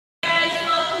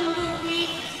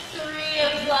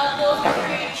for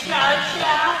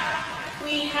ChaCha.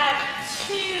 We have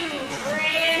two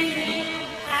brand new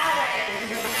patterns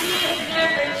we have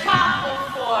never taught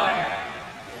before.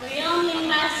 We only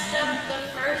messed up the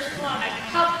first one a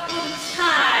couple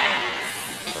times.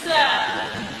 So,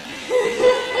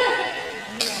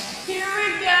 here we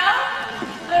go.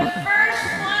 The first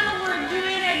one, we're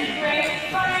doing a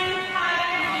grapevine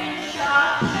pattern in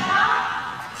ChaCha.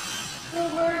 So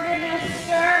we're going to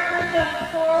start with a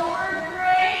forward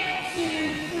break, 2,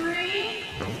 3,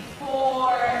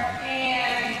 4,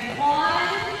 and 1,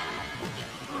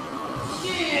 2,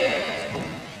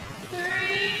 3,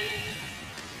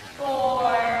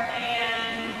 4,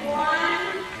 and 1,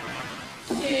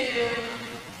 2,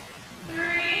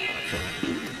 3,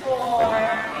 4,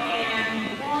 and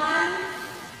 1,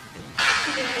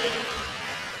 2,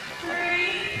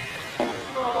 3,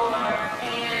 4,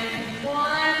 and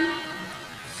 1,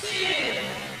 2,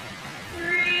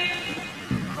 3,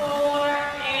 4,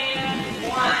 and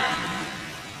 1.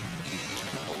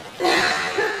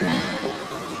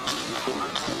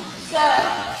 So,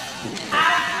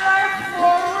 after our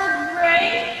forward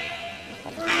break,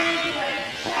 we're going to do a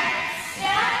check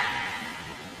step.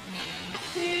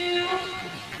 2,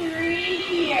 3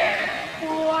 here, 4,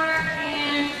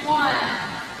 and 1,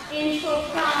 into a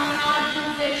promenade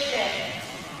position.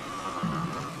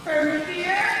 From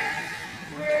here,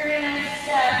 we're going to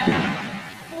step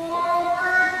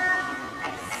forward,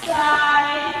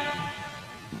 side,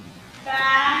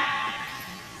 back,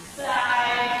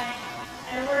 side,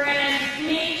 and we're going to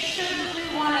make sure that we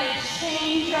want to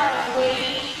change our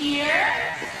weight here.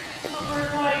 So we're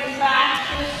going back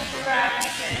this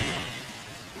direction.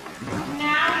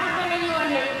 Now we're going to go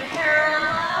into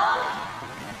parallel,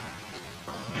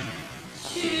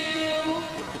 2,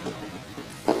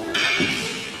 3,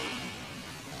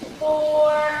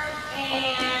 4,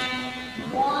 and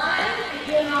 1.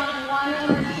 Again, on 1,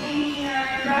 we're changing our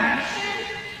direction,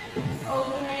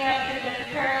 opening up into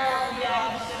parallel the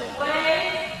opposite way.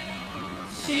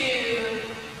 2,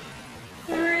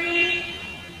 3,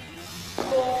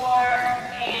 4,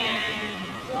 and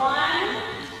 1.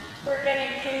 We're going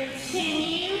to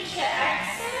continue to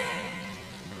exit.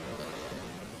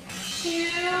 2,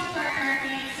 turn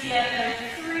the other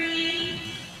 3,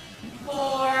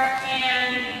 4,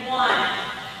 and 1.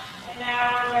 And now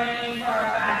we're ready for our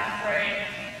back break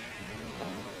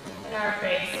and our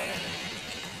basic.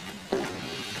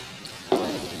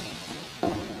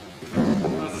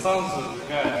 That sounds like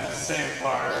it's the same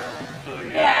part for the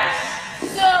guys. Yeah.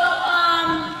 So,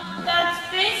 that's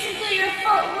basically your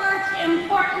footwork.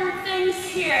 Important things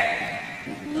here.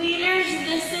 Leaders,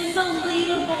 this is a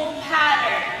leadable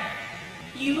pattern.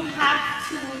 You have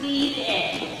to lead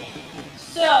it.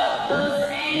 So, those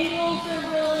angles are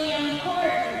really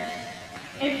important.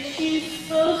 If she's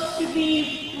supposed to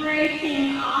be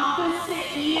breaking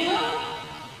opposite you,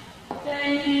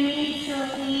 then you need to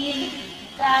lead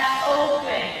that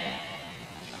open.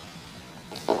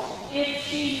 If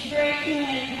she's breaking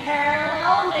in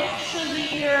parallel, make sure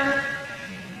that you're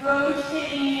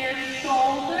rotating your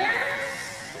shoulders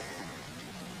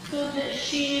so that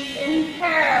she's in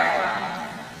parallel.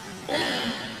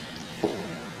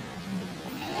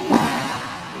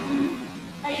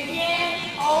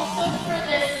 Again, also for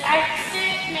this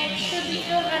exit, make sure that you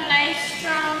have a nice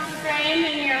strong frame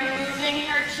and you're moving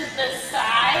her to the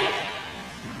side.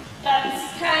 That's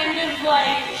kind of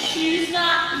like she's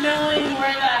not knowing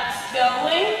where that's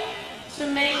going. So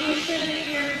making sure that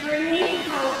you're bringing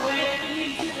her with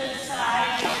you to the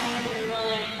side is going to be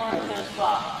really important as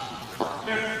well.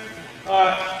 Okay.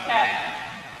 Okay.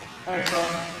 Thanks,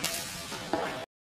 son.